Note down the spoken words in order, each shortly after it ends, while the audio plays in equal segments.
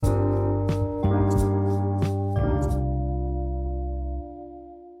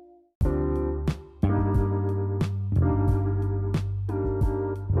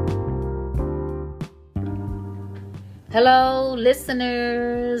Hello,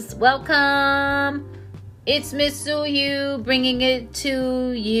 listeners. Welcome. It's Miss Suyu bringing it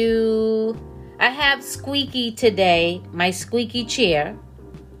to you. I have Squeaky today, my squeaky chair.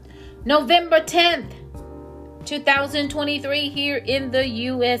 November 10th, 2023 here in the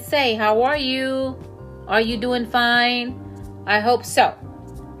USA. How are you? Are you doing fine? I hope so.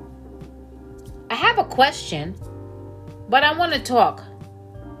 I have a question, but I want to talk.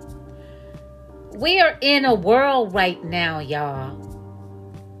 We are in a world right now, y'all.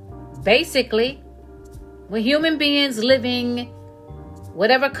 Basically, we're human beings living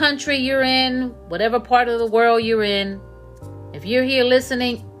whatever country you're in, whatever part of the world you're in. If you're here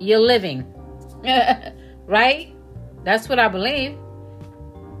listening, you're living. Right? That's what I believe.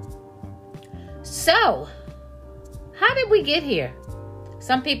 So, how did we get here?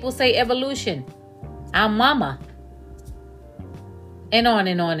 Some people say evolution. Our mama. And on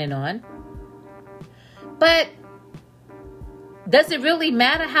and on and on. But does it really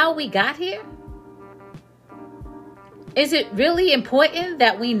matter how we got here? Is it really important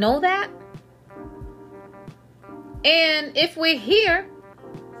that we know that? And if we're here,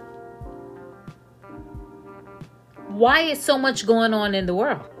 why is so much going on in the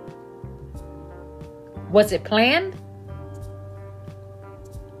world? Was it planned?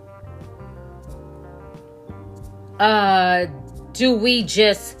 Do we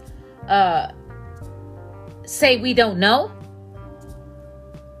just say we don't know?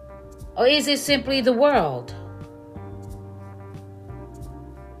 Or is it simply the world?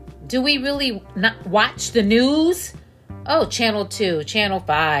 Do we really not watch the news? Oh, Channel 2, Channel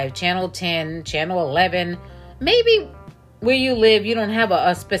 5, Channel 10, Channel 11. Maybe where you live, you don't have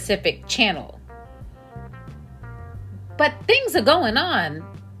a specific channel. But things are going on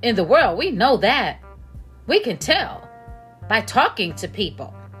in the world. We know that. We can tell by talking to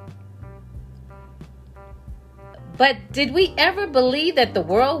people. But did we ever believe that the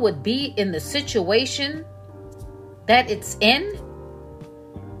world would be in the situation that it's in?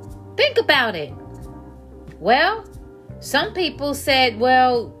 Think about it. Well, some people said,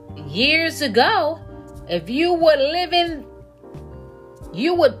 well, years ago, if you were living,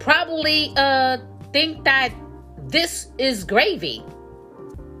 you would probably think that this is gravy,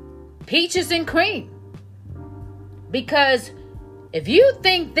 peaches and cream. Because if you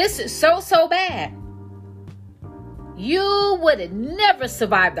think this is so bad, you would have never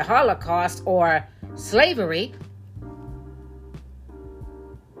survived the Holocaust or slavery.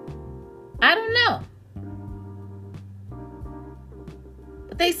 I don't know.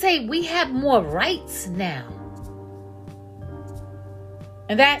 But they say we have more rights now.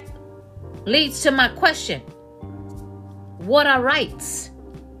 And that leads to my question. What are rights?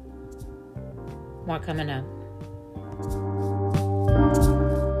 More coming up.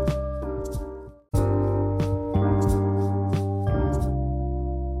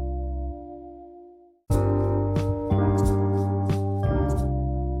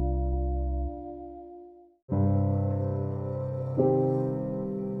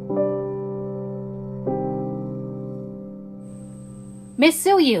 Miss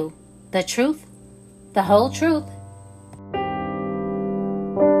Suyu, the truth, the whole truth.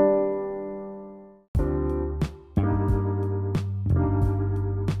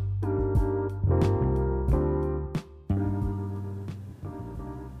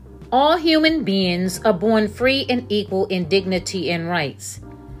 All human beings are born free and equal in dignity and rights.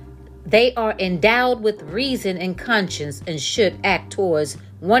 They are endowed with reason and conscience and should act towards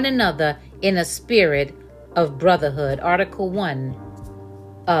one another in a spirit of brotherhood. Article 1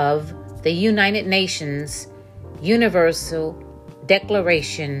 of the United Nations Universal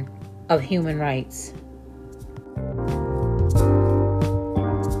Declaration of Human Rights.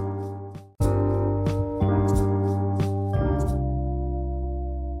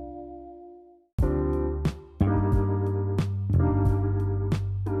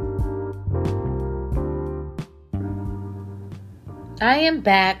 I am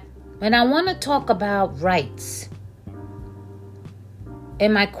back and I want to talk about rights.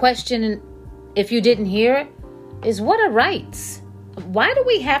 And my question, if you didn't hear it, is what are rights? Why do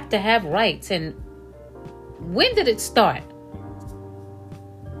we have to have rights? And when did it start?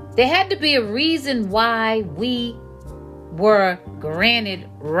 There had to be a reason why we were granted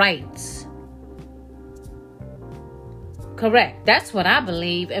rights. Correct. That's what I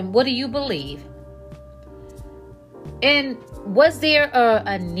believe. And what do you believe? And was there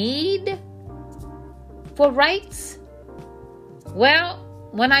a need for rights? Well,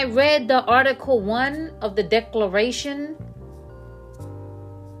 when I read the Article 1 of the Declaration,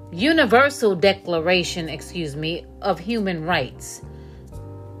 Universal Declaration, of Human Rights,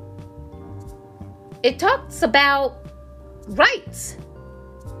 it talks about rights.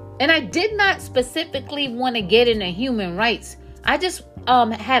 And I did not specifically want to get into human rights. I just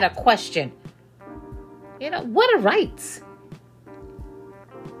had a question. What are rights?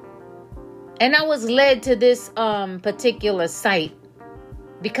 And I was led to this particular site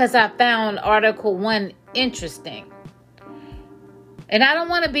because I found Article 1 interesting. And I don't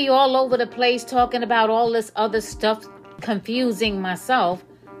want to be all over the place talking about all this other stuff, confusing myself,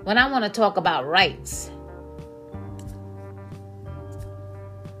 when I want to talk about rights.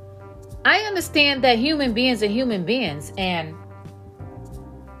 I understand that human beings are human beings, and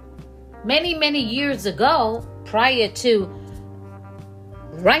many, many years ago, prior to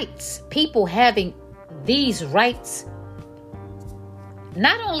rights, people having these rights,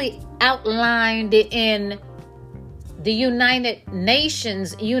 not only outlined in the United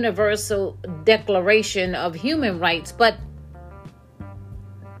Nations Universal Declaration of Human Rights, but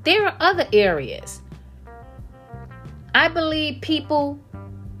there are other areas. I believe people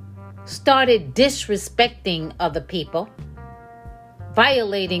started disrespecting other people,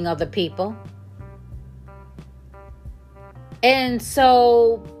 violating other people. And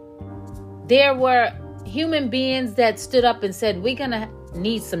so there were human beings that stood up and said, we're going to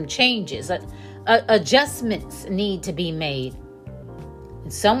need some changes. Adjustments need to be made.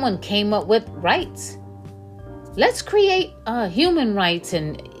 And someone came up with rights. Let's create human rights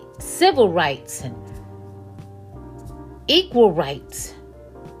and civil rights and equal rights.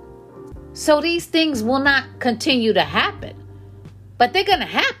 So these things will not continue to happen. But they're going to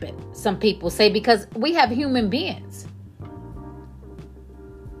happen, some people say, because we have human beings.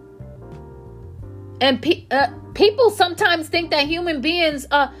 And people sometimes think that human beings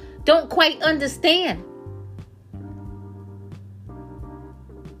don't quite understand.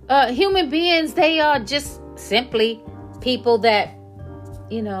 Human beings, they are just simply people that,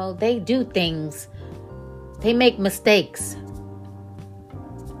 they do things. They make mistakes.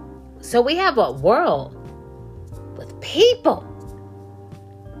 So we have a world with people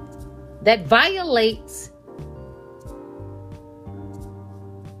that violates.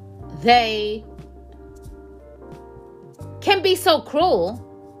 They can be so cruel,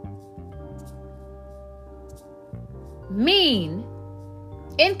 mean,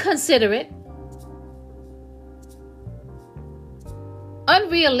 inconsiderate,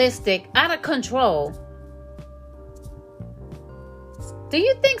 unrealistic, out of control. Do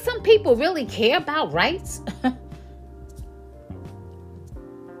you think some people really care about rights?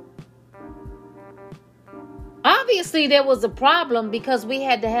 Obviously, there was a problem because we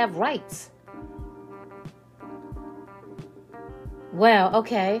had to have rights. Well,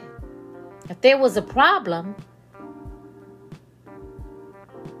 okay. If there was a problem,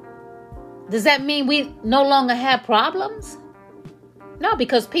 does that mean we no longer have problems? No,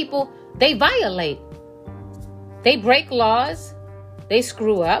 because people, they violate. They break laws. They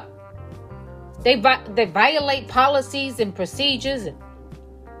screw up. They violate policies and procedures.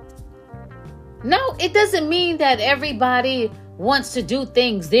 No, it doesn't mean that everybody wants to do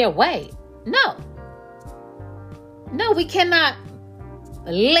things their way. No, we cannot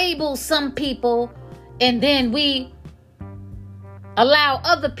label some people and then we allow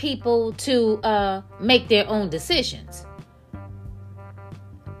other people to make their own decisions.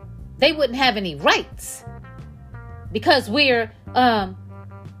 They wouldn't have any rights because we're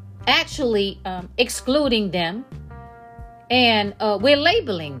actually excluding them and we're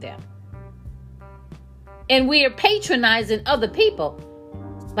labeling them. And we are patronizing other people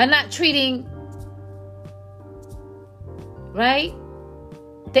by not treating, right,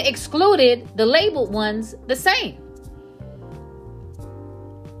 the excluded, the labeled ones, the same.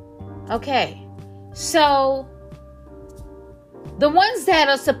 Okay, so the ones that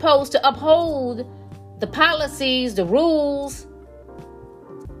are supposed to uphold the policies, the rules,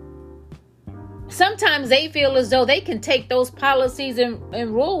 sometimes they feel as though they can take those policies and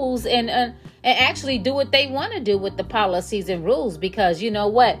rules and actually do what they want to do with the policies and rules, because you know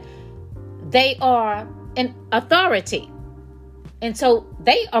what? They are an authority. And so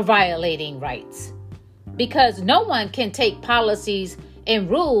they are violating rights because no one can take policies and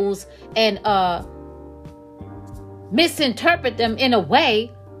rules and misinterpret them in a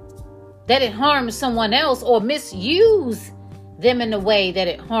way that it harms someone else, or misuse them in a way that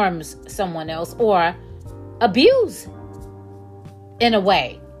it harms someone else, or abuse in a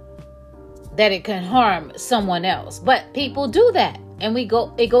way that it can harm someone else. But people do that. And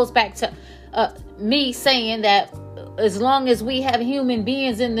it goes back to me saying that as long as we have human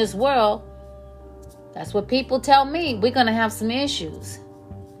beings in this world, that's what people tell me, we're going to have some issues.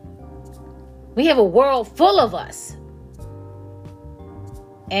 We have a world full of us.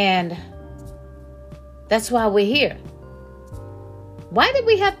 And that's why we're here. Why did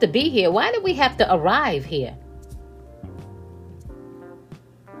we have to be here? Why did we have to arrive here?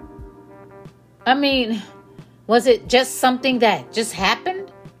 I mean, was it just something that just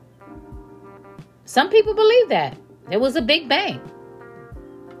happened? Some people believe that. There was a big bang.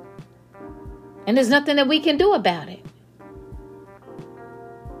 And there's nothing that we can do about it.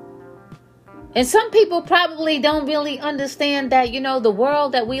 And some people probably don't really understand that, the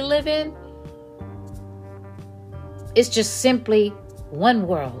world that we live in is just simply one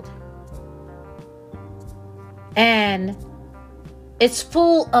world. And it's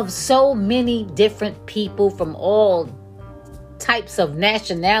full of so many different people from all types of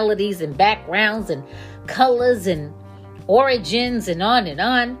nationalities and backgrounds and colors and origins and on and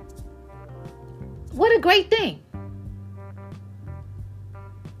on. What a great thing.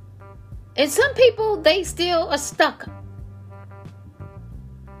 And some people, they still are stuck.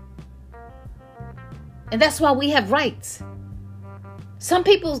 And that's why we have rights. Some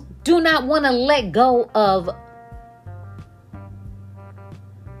people do not want to let go of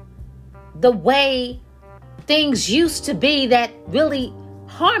the way things used to be that really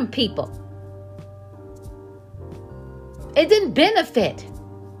harm people. It didn't benefit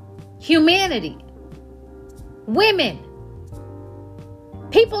humanity, women,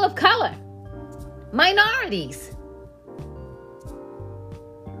 people of color, minorities.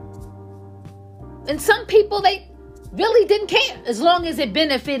 And some people, they really didn't care as long as it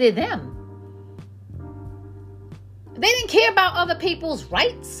benefited them. They didn't care about other people's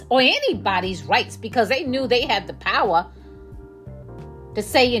rights or anybody's rights because they knew they had the power to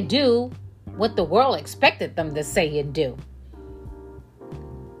say and do what the world expected them to say and do.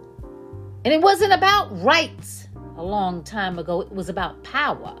 And it wasn't about rights a long time ago. It was about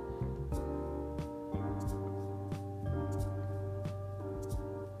power.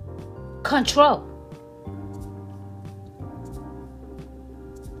 Control.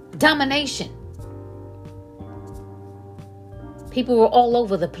 Domination. People were all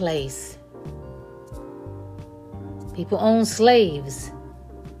over the place. People owned slaves.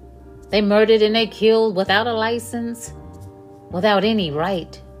 They murdered and they killed without a license, without any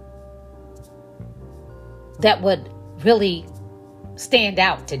right that would really stand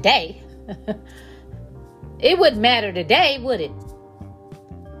out today. It wouldn't matter today, would it?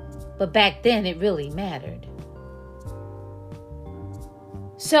 But back then it really mattered.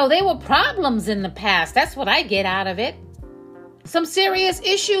 So there were problems in the past. That's what I get out of it. Some serious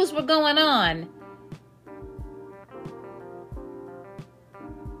issues were going on.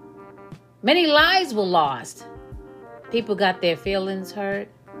 Many lives were lost. People got their feelings hurt.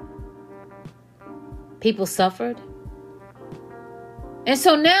 People suffered. And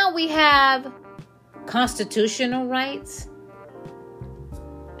so now we have constitutional rights,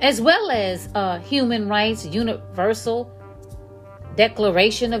 as well as human rights, universal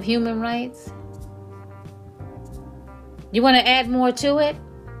Declaration of Human Rights. You want to add more to it?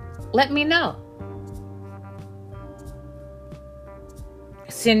 Let me know.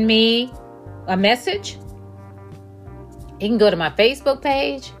 Send me a message. You can go to my Facebook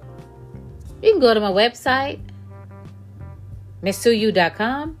page. You can go to my website,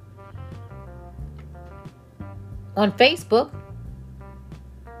 missuyu.com. On Facebook,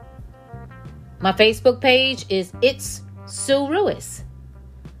 my Facebook page is It's Sue Ruiz.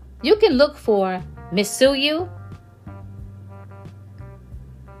 You can look for Miss Suyu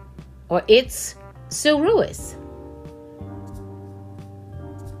or It's Sue Ruiz.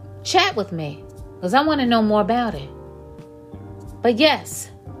 Chat with me because I want to know more about it. But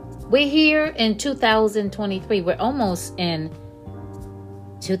yes, we're here in 2023. We're almost in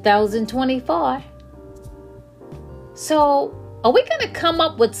 2024. So, are we going to come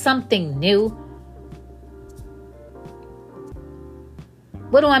up with something new?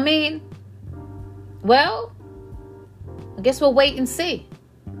 What do I mean? Well, I guess we'll wait and see.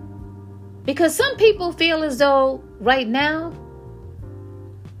 Because some people feel as though right now,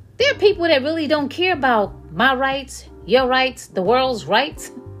 there are people that really don't care about my rights, your rights, the world's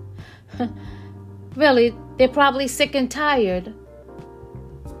rights. Really, they're probably sick and tired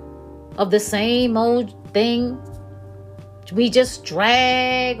of the same old thing. We just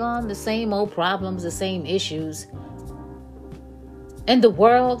drag on the same old problems, the same issues. And the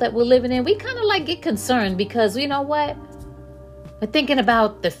world that we're living in, we kind of like get concerned because you know what? We're thinking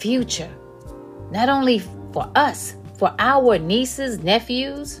about the future. Not only for us, for our nieces,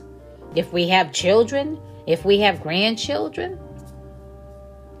 nephews, if we have children, if we have grandchildren,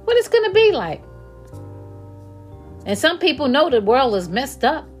 what it's going to be like. And some people know the world is messed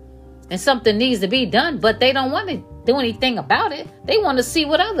up and something needs to be done, but they don't want to do anything about it. They want to see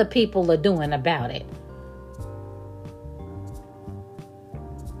what other people are doing about it.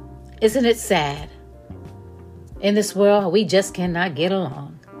 Isn't it sad? In this world, we just cannot get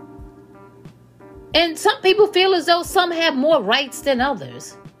along. And some people feel as though some have more rights than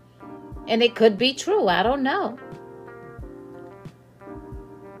others. And it could be true. I don't know.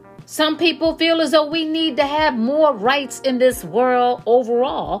 Some people feel as though we need to have more rights in this world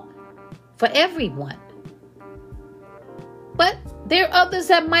overall for everyone. But there are others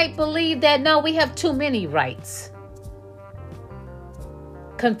that might believe that, no, we have too many rights.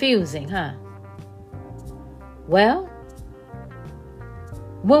 Confusing, huh? Well,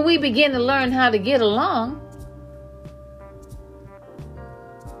 when we begin to learn how to get along,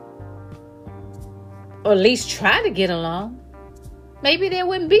 or at least try to get along, maybe there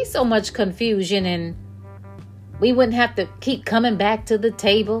wouldn't be so much confusion and we wouldn't have to keep coming back to the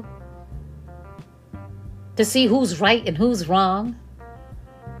table to see who's right and who's wrong.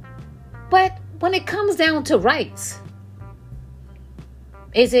 But when it comes down to rights,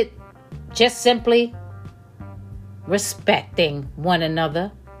 is it just simply respecting one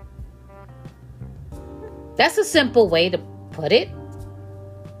another? That's a simple way to put it.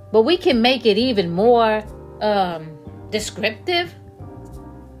 But we can make it even more descriptive.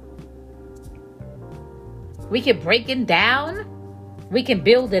 We can break it down. We can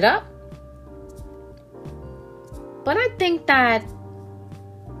build it up. But I think that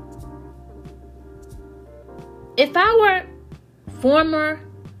if our former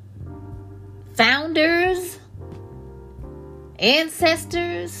founders,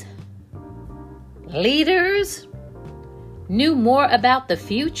 ancestors, leaders knew more about the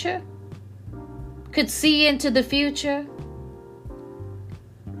future, could see into the future,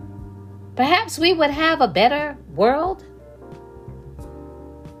 perhaps we would have a better world.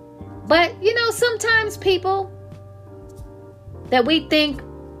 But, sometimes people that we think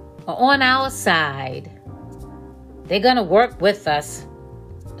are on our side, they're going to work with us.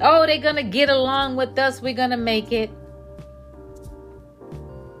 Oh, they're going to get along with us. We're going to make it.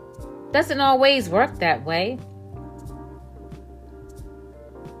 Doesn't always work that way.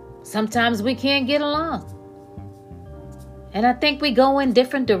 Sometimes we can't get along. And I think we go in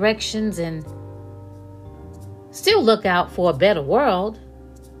different directions and still look out for a better world.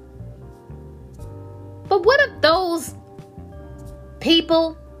 But what if those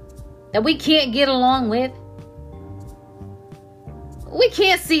people that we can't get along with, we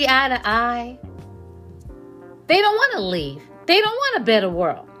can't see eye to eye, they don't want to leave. They don't want a better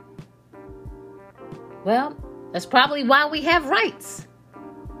world. Well, that's probably why we have rights.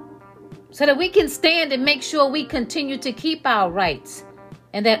 So that we can stand and make sure we continue to keep our rights.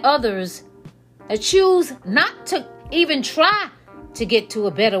 And that others that choose not to even try to get to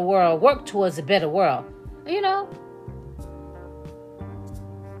a better world, work towards a better world.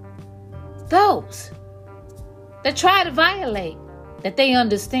 Those that try to violate, that they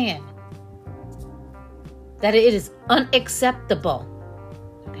understand that it is unacceptable.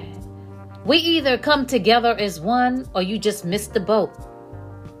 Okay? We either come together as one or you just miss the boat.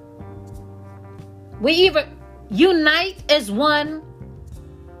 We either unite as one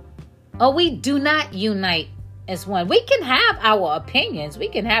or we do not unite as one. We can have our opinions. We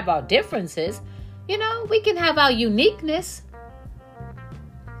can have our differences. We can have our uniqueness.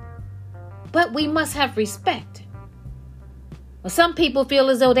 But we must have respect. Well, some people feel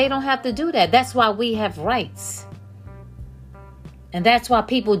as though they don't have to do that. That's why we have rights. And that's why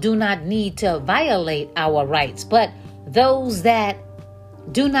people do not need to violate our rights. But those that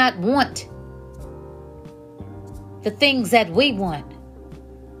do not want the things that we want,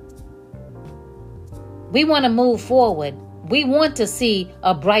 we want to move forward. We want to see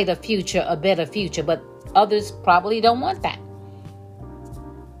a brighter future, a better future. But others probably don't want that.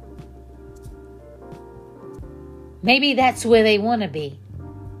 Maybe that's where they want to be.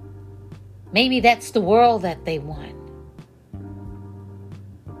 Maybe that's the world that they want.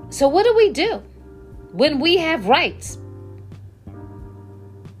 So what do we do when we have rights?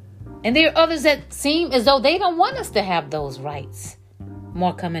 And there are others that seem as though they don't want us to have those rights.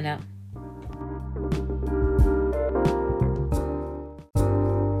 More coming up.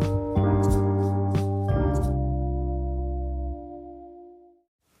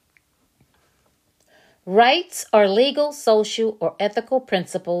 Rights are legal, social, or ethical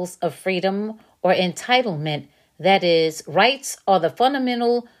principles of freedom or entitlement. That is, rights are the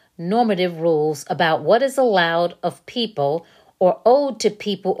fundamental normative rules about what is allowed of people or owed to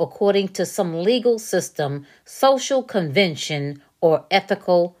people according to some legal system, social convention, or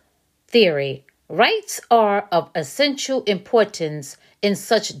ethical theory. Rights are of essential importance in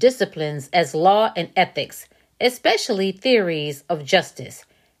such disciplines as law and ethics, especially theories of justice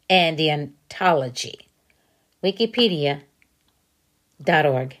and deontology.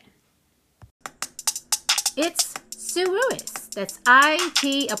 Wikipedia.org. It's Suruis. That's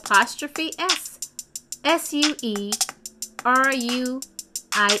IT'Suruise,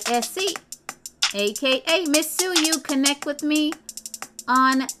 aka Miss Sue. You connect with me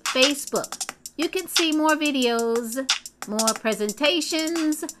on Facebook. You can see more videos, more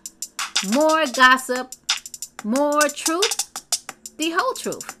presentations, more gossip, more truth, the whole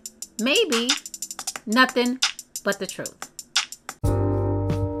truth. Maybe nothing but the truth.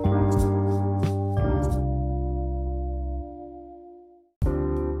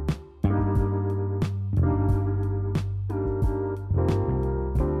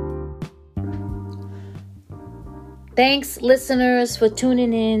 Thanks, listeners, for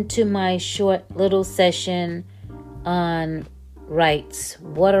tuning in to my short little session on rights.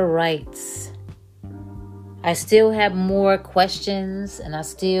 What are rights? I still have more questions, and I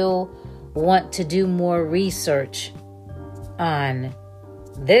still want to do more research on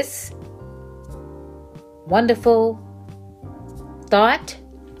this wonderful thought.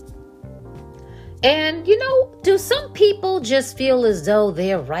 And, do some people just feel as though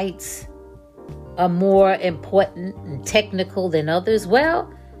their rights are more important and technical than others? Well,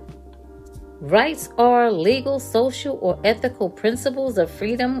 rights are legal, social, or ethical principles of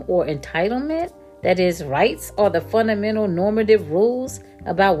freedom or entitlement. That is, rights are the fundamental normative rules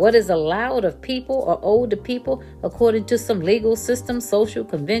about what is allowed of people or owed to people according to some legal system, social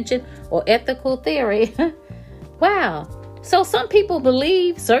convention, or ethical theory. Wow. So some people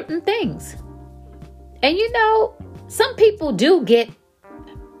believe certain things. And some people do get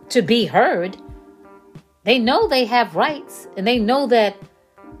to be heard. They know they have rights, and they know that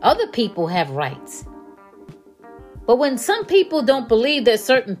other people have rights. But when some people don't believe that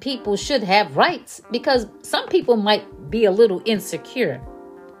certain people should have rights, because some people might be a little insecure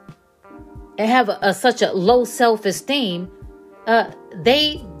and have such a low self-esteem,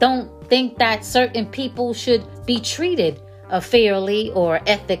 they don't think that certain people should be treated fairly or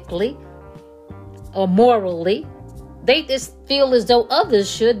ethically or morally. They just feel as though others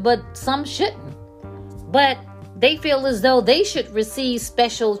should, but some shouldn't. But they feel as though they should receive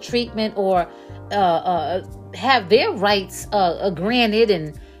special treatment or have their rights granted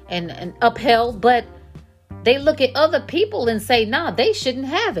and upheld. But they look at other people and say, nah, they shouldn't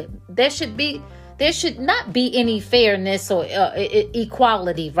have it. There should not be any fairness or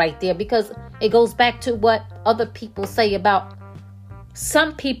equality right there, because it goes back to what other people say about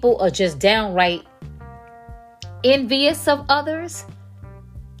some people are just downright envious of others.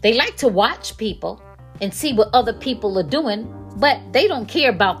 They like to watch people and see what other people are doing, but they don't care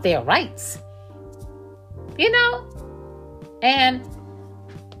about their rights. And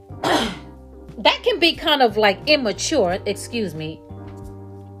that can be kind of like immature, excuse me.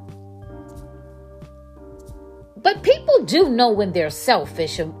 But people do know when they're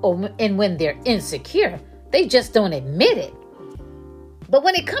selfish and when they're insecure. They just don't admit it. But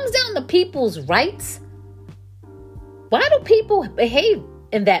when it comes down to people's rights, why do people behave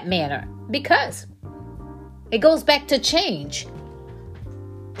in that manner? Because it goes back to change.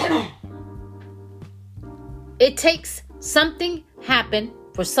 It takes something happen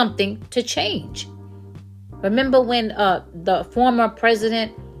for something to change. Remember when the former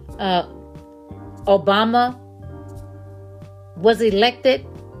president Obama was elected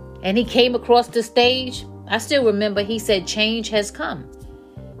and he came across the stage? I still remember he said, change has come.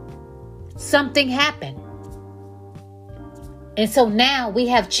 Something happened. And so now we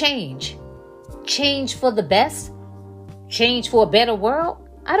have change. Change for the best? Change for a better world?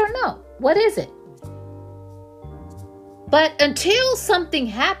 I don't know. What is it? But until something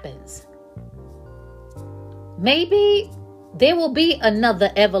happens, maybe there will be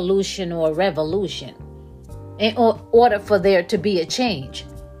another evolution or revolution in order for there to be a change.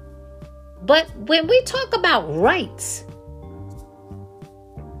 But when we talk about rights,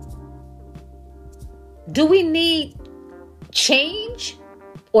 do we need change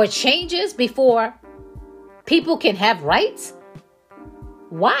or changes before people can have rights?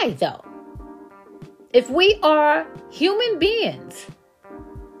 Why though? If we are human beings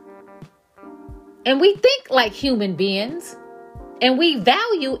and we think like human beings and we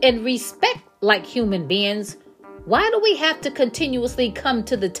value and respect like human beings, why do we have to continuously come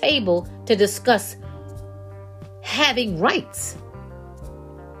to the table to discuss having rights?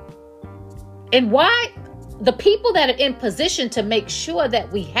 And why the people that are in position to make sure that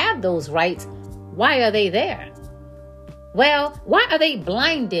we have those rights, why are they there? Well, why are they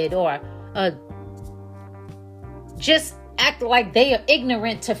blinded or just act like they are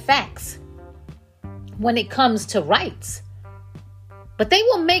ignorant to facts when it comes to rights? But they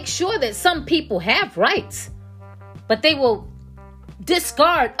will make sure that some people have rights, but they will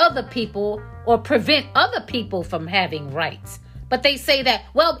discard other people or prevent other people from having rights. But they say that,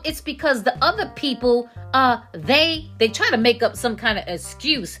 well, it's because the other people, they try to make up some kind of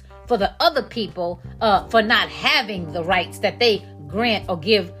excuse for the other people for not having the rights that they grant or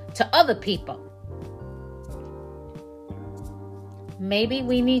give to other people. Maybe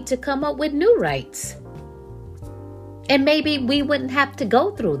we need to come up with new rights. And maybe we wouldn't have to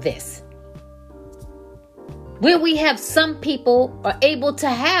go through this. Where we have some people are able to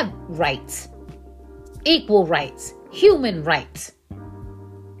have rights, equal rights, human rights,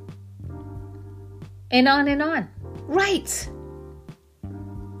 and on and on. Rights.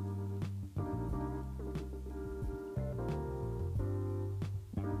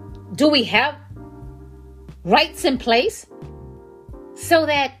 Do we have rights in place so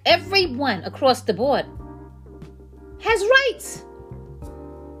that everyone across the board has rights?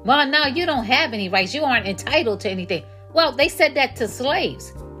 Well, now you don't have any rights. You aren't entitled to anything. Well, they said that to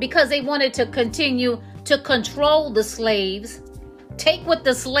slaves because they wanted to continue to control the slaves, take what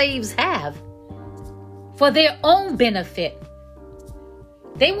the slaves have for their own benefit.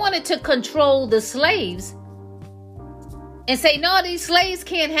 They wanted to control the slaves and say, no, these slaves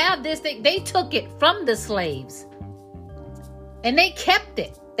can't have this. They took it from the slaves and they kept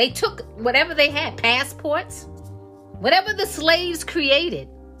it. They took whatever they had, passports, whatever the slaves created,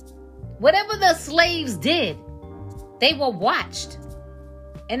 whatever the slaves did, they were watched.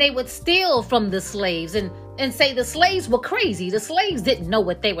 And they would steal from the slaves and say the slaves were crazy. The slaves didn't know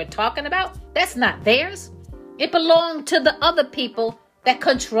what they were talking about. That's not theirs. It belonged to the other people that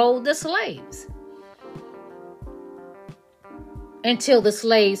controlled the slaves. Until the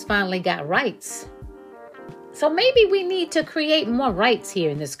slaves finally got rights. So maybe we need to create more rights here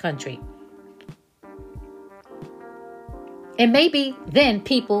in this country. And maybe then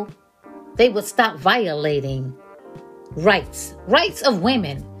people, they would stop violating rights. Rights of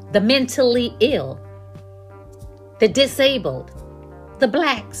women, the mentally ill, the disabled, the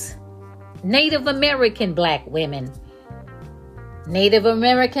blacks, Native American black women, Native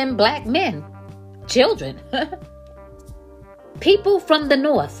American black men, children, people from the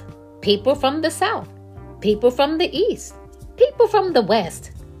north, people from the south, people from the east, people from the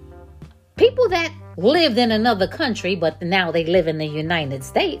west, people that lived in another country, but now they live in the United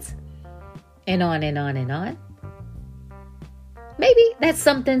States, and on and on and on. Maybe that's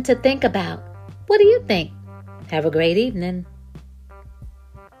something to think about. What do you think? Have a great evening.